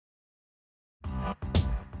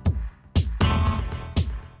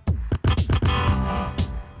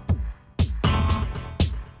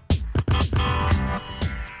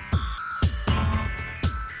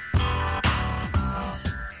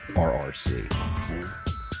RC.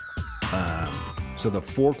 So the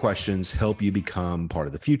 4 questions help you become part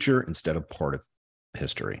of the future instead of part of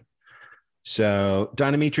history. So,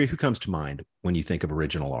 Don Dimitri, who comes to mind when you think of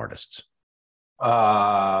original artists?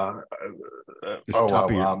 Lady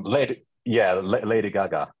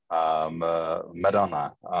Gaga,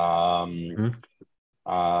 Madonna,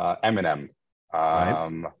 Eminem,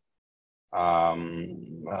 Right.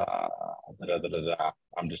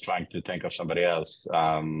 I'm just trying to think of somebody else.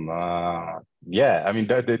 Dr.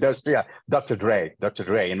 Dre,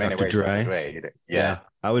 in many Dr. ways, Dr. Dre. Dre. Yeah.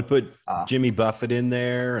 I would put Uh, Jimmy Buffett in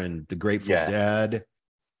there and the Grateful yeah, Dead.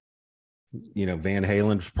 Van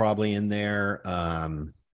Halen's probably in there.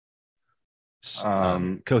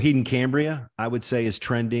 Coheed and Cambria, I would say, is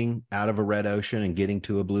trending out of a red ocean and getting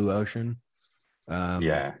to a blue ocean.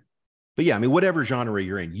 yeah. But yeah, I mean, whatever genre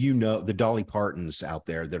you're in, the Dolly Partons out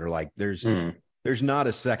there that are like, there's not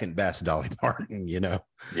a second best Dolly Parton,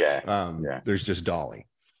 there's just Dolly.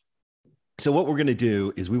 So what we're going to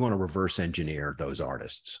do is we want to reverse engineer those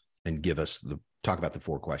artists and talk about the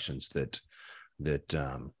 4 questions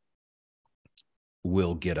that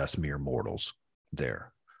will get us mere mortals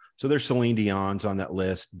there. So there's Celine Dion's on that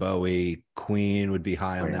list. Bowie, Queen would be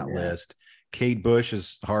high on that list. Kate Bush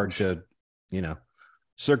is hard to,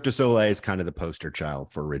 Cirque du Soleil is kind of the poster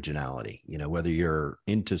child for originality. Whether you're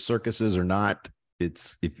into circuses or not,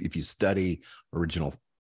 it's if you study original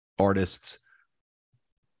artists,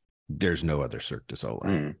 there's no other Cirque du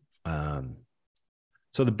Soleil.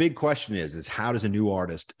 So the big question is how does a new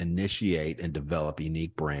artist initiate and develop a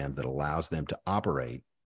unique brand that allows them to operate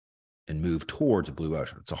and move towards a blue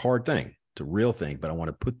ocean? It's a hard thing. It's a real thing, but I want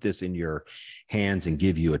to put this in your hands and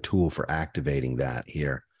give you a tool for activating that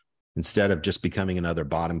here instead of just becoming another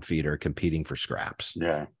bottom feeder competing for scraps.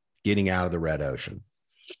 Yeah. Getting out of the red ocean.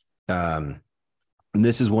 And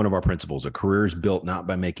this is one of our principles. A career is built not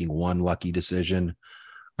by making one lucky decision.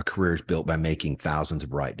 A career is built by making thousands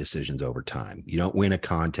of right decisions over time. You don't win a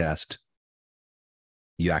contest.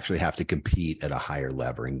 You actually have to compete at a higher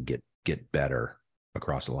level and get better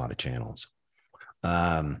across a lot of channels.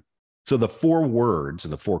 So the 4 words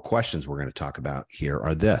and the 4 questions we're going to talk about here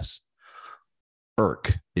are this.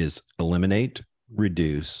 ERC is eliminate,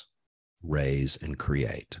 reduce, raise, and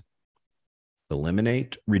create.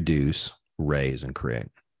 Eliminate, reduce, raise, and create.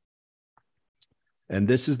 And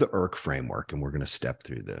this is the ERC framework, and we're going to step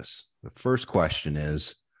through this. The first question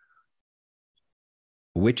is,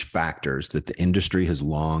 which factors that the industry has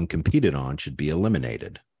long competed on should be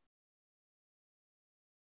eliminated?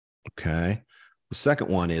 Okay. The second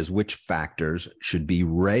one is, which factors should be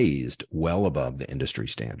raised well above the industry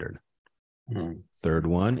standard? Third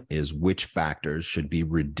one is, which factors should be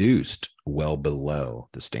reduced well below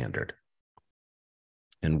the standard?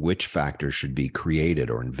 And which factors should be created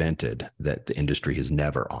or invented that the industry has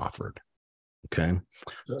never offered? Okay.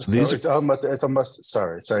 So it's almost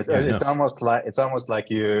like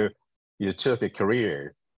you took a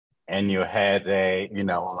career and you had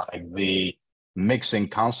the mixing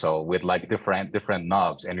console with like different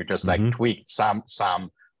knobs, and you just like tweaked some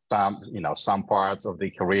parts of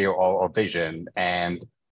the career or vision and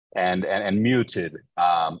muted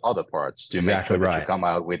other parts to make sure that you come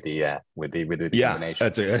out with the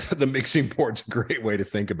combination. The mixing board's a great way to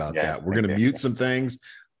think about that. We're going to mute some things,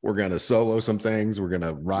 we're going to solo some things, we're going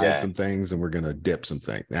to ride some things, and we're going to dip some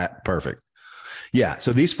things. Perfect. Yeah.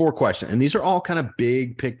 So these 4 questions, and these are all kind of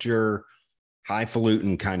big picture,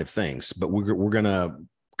 highfalutin kind of things, but we're going to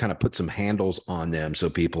kind of put some handles on them so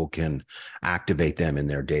people can activate them in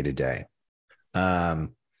their day-to-day.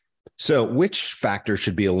 So which factors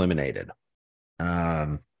should be eliminated?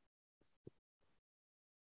 Okay,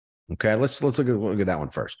 let's look at that one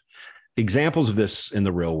first. Examples of this in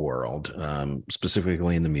the real world,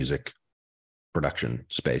 specifically in the music production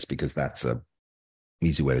space, because that's an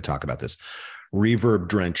easy way to talk about this. Reverb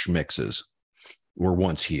drenched mixes were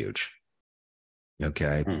once huge.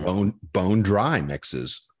 Okay. Bone dry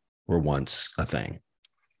mixes were once a thing.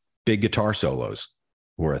 Big guitar solos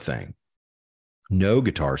were a thing. No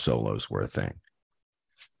guitar solos were a thing.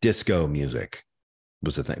 Disco music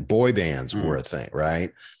was a thing. Boy bands were a thing,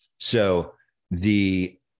 right? So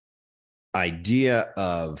the idea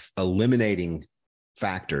of eliminating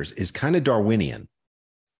factors is kind of Darwinian.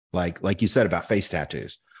 Like you said about face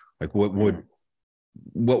tattoos. Like what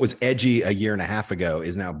was edgy a year and a half ago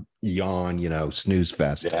is now snooze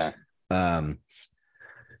fest. Yeah.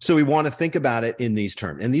 So we want to think about it in these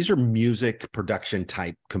terms. And these are music production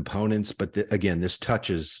type components. But again, this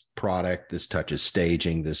touches product, this touches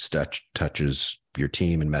staging, this touches your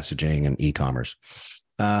team and messaging and e-commerce.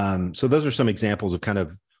 So those are some examples of kind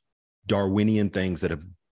of Darwinian things that have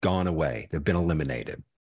gone away. They've been eliminated.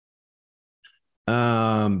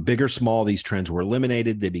 Big or small, these trends were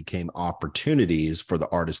eliminated. They became opportunities for the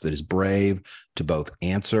artist that is brave to both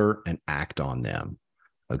answer and act on them.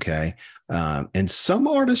 Okay. And some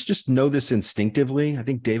artists just know this instinctively. I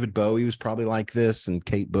think David Bowie was probably like this, and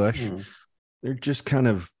Kate Bush. They're just kind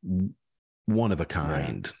of one of a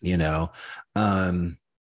kind, you know.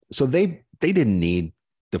 So they didn't need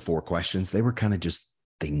the 4 questions. They were kind of just,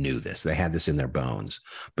 they knew this. They had this in their bones.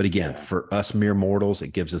 But again, for us mere mortals,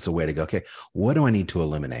 it gives us a way to go, okay, what do I need to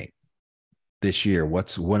eliminate this year?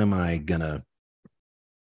 What am I gonna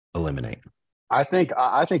eliminate? I think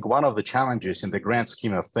one of the challenges in the grand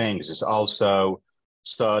scheme of things is also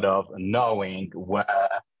sort of knowing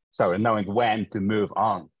when to move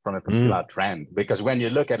on from a particular trend. Because when you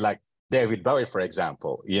look at like David Bowie, for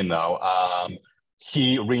example, you know,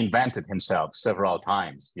 he reinvented himself several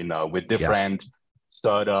times, you know, with different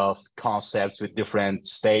sort of concepts, with different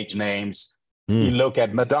stage names. You look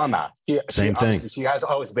at Madonna. Same thing. She has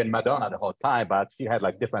always been Madonna the whole time, but she had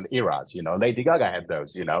like different eras, you know. Lady Gaga had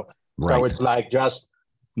those, you know. Right. So it's like just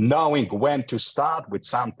knowing when to start with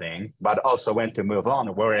something, but also when to move on.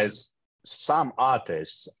 Whereas some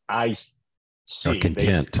artists I see are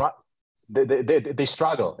content. They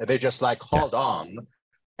struggle. They just like hold on,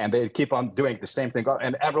 and they keep on doing the same thing.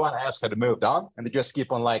 And everyone asks her to move on, and they just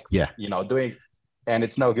keep on like you know, doing, and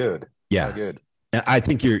it's no good. Yeah, no good. I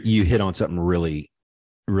think you hit on something really,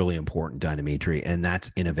 really important, Don Dimitri, and that's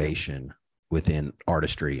innovation within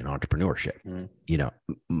artistry and entrepreneurship. You know,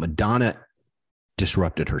 Madonna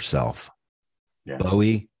disrupted herself.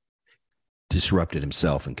 Bowie disrupted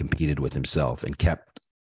himself and competed with himself and kept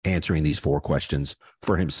answering these 4 questions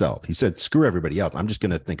for himself. He said, screw everybody else. I'm just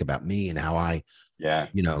going to think about me and how I,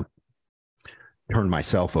 you know, turn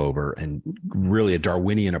myself over, and really a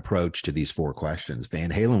Darwinian approach to these 4 questions.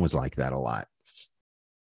 Van Halen was like that a lot.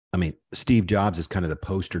 I mean, Steve Jobs is kind of the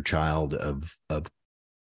poster child of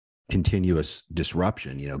continuous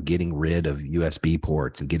disruption, you know, getting rid of USB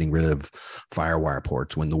ports and getting rid of FireWire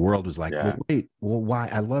ports when the world was like, well, why?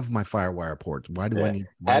 I love my FireWire ports. Why do I need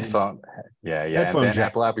headphone? Headphone jack.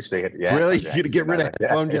 Apple obviously, really, you to get rid of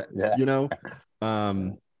headphone jack, you know.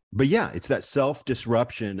 But yeah, it's that self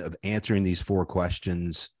disruption of answering these 4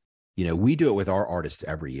 questions. You know, we do it with our artists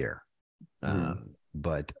every year,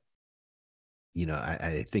 but you know,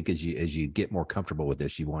 I think as you get more comfortable with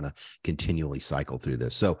this, you want to continually cycle through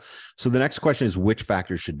this. So the next question is, which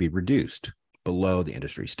factors should be reduced below the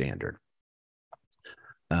industry standard?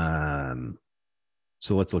 So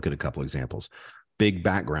let's look at a couple examples. Big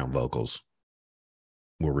background vocals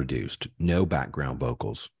were reduced. No background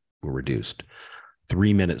vocals were reduced.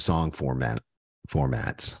 3-minute song formats,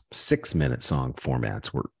 6-minute song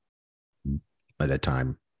formats were at a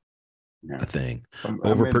time a thing. There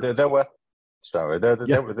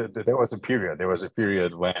was a period. There was a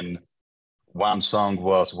period when one song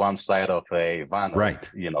was one side of a vinyl,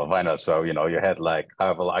 right? You know, vinyl. So you know, you had like,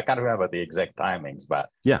 however, I can't remember the exact timings, but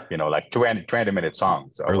you know, like 20-minute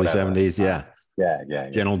songs. Early whatever. 70s, yeah.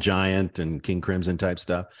 Gentle Giant and King Crimson type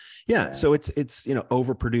stuff. Yeah. So it's you know,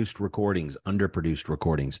 overproduced recordings, underproduced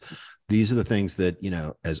recordings. These are the things that, you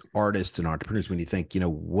know, as artists and entrepreneurs, when you think, you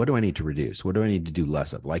know, what do I need to reduce? What do I need to do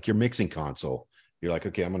less of? Like your mixing console, you're like,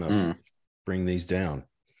 okay, I'm gonna bring these down.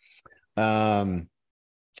 And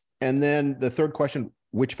then the third question,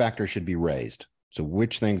 which factor should be raised? So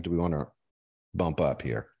which things do we want to bump up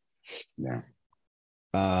here?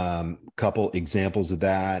 Couple examples of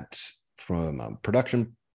that from a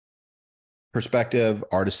production perspective: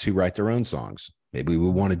 artists who write their own songs. Maybe we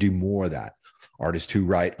want to do more of that. Artists who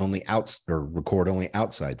write only record only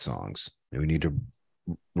outside songs. Maybe we need to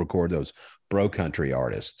record those. Bro country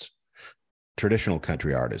artists. Traditional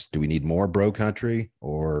country artists. Do we need more bro country,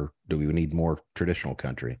 or do we need more traditional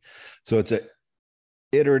country? So it's a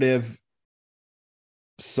iterative,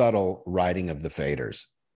 subtle writing of the faders.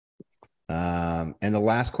 And the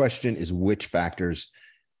last question is, which factors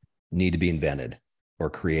need to be invented or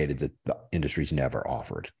created that the industry's never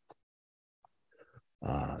offered?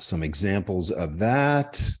 Some examples of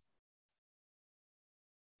that.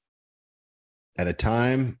 At a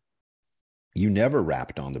time, you never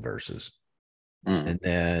rapped on the verses. And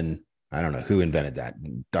then I don't know who invented that.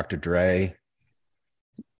 Dr. Dre.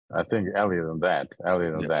 I think earlier than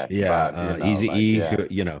that. Yeah, but, Eazy-E,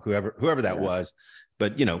 you know, whoever that was.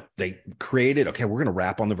 But you know, they created, okay, we're going to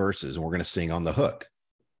rap on the verses and we're going to sing on the hook.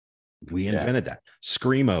 We invented that.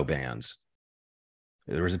 Screamo bands.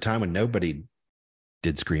 There was a time when nobody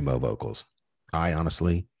did screamo vocals. I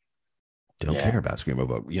honestly don't care about screamo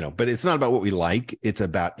vocals, you know, but it's not about what we like. It's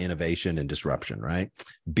about innovation and disruption, right?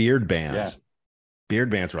 Beard bands. Beard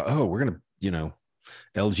bands were, we're going to, you know,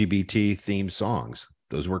 LGBT themed songs.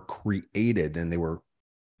 Those were created, and they were,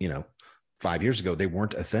 5 years ago, they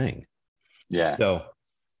weren't a thing. Yeah.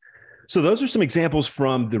 So those are some examples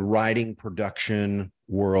from the writing production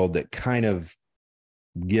world that kind of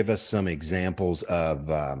give us some examples of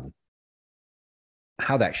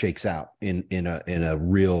how that shakes out in a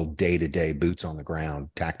real day-to-day boots on the ground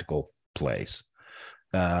tactical place.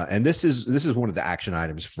 And this is one of the action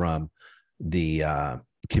items from the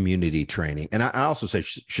community training. And I also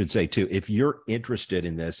should say too, if you're interested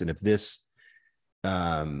in this, and if this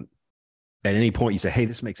at any point you say, hey,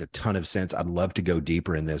 this makes a ton of sense, I'd love to go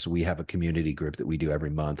deeper in this, we have a community group that we do every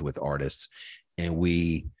month with artists, and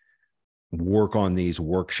we work on these,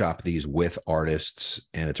 workshop these with artists.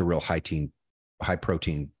 And it's a real high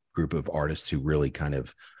protein group of artists who really kind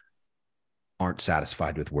of aren't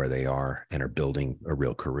satisfied with where they are and are building a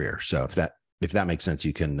real career. So if that makes sense,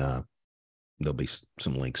 you can, there'll be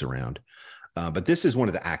some links around. But this is one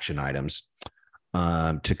of the action items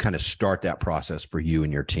to kind of start that process for you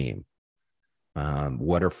and your team.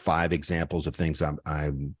 What are 5 examples of things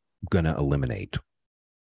I'm going to eliminate?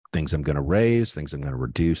 Things I'm going to raise, things I'm going to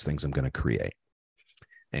reduce, things I'm going to create.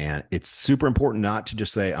 And it's super important not to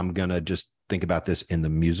just say, I'm going to just think about this in the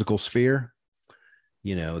musical sphere.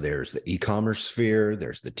 There's the e-commerce sphere,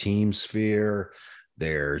 there's the team sphere,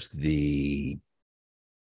 there's the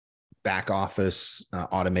back office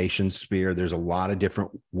automation sphere. There's a lot of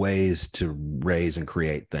different ways to raise and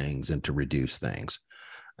create things and to reduce things.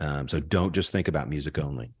 So don't just think about music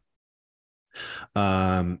only.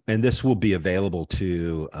 And this will be available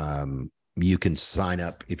to, you can sign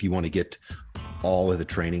up if you want to get all of the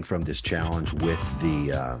training from this challenge with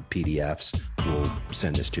the PDFs. We'll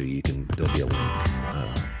send this to you. There'll be a link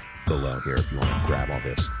below here if you want to grab all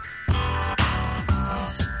this.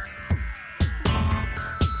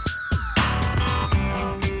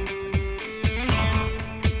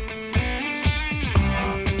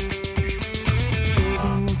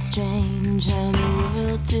 Isn't it strange how the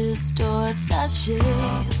world distorts our shape?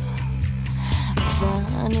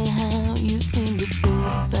 Funny how you seem to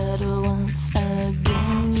feel better once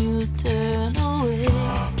again you turn away.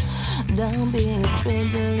 Don't be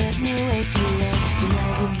afraid to let me wake you up. You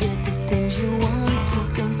never get the things you want to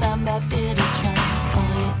confound by fear to try.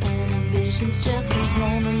 All your inhibitions just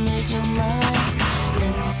contaminate your mind.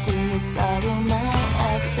 Let me steal your sorrow, my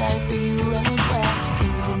appetite for you runs wild.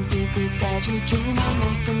 Things in secret that you dream of,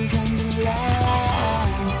 make them come to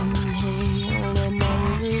life. Inhale, let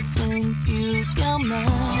my words infuse your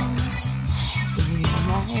mind.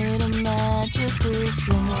 Ignite a magical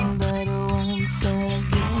flame, but once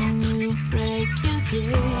again you break your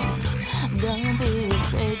gaze. Don't be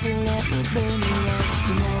afraid to let me burn you up.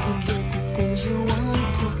 You never get the things you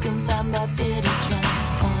want to confound by fear to try.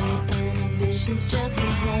 All your inhibitions just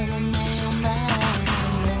contaminate your mind.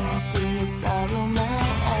 Let me steal your sorrow, my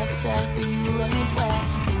appetite for you runs wild.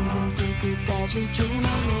 Things in secret that you dream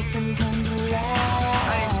of, make them come to life.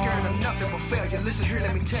 I ain't scared of nothing but failure. Listen here,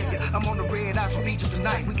 let me tell you, I'm on the red eye from Egypt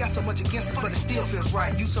tonight. We got so much against us, but it still feels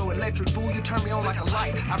right. You so electric, boo, you turn me on like a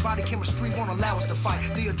light. Our body chemistry won't allow us to fight.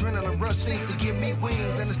 The adrenaline rush seems to give me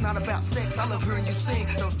wings, and it's not about sex. I love hearing you sing.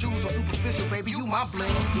 Those jewels are superficial, baby, you my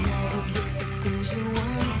bling. You never get the things you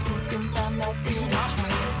want to confound my fear to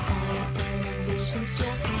try. All your inhibitions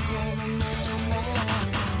just contaminate your mind.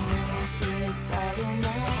 Let me steal your sorrow, my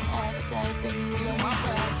appetite for you runs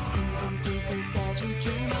wild. Things in secret that you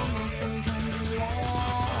dream of, make them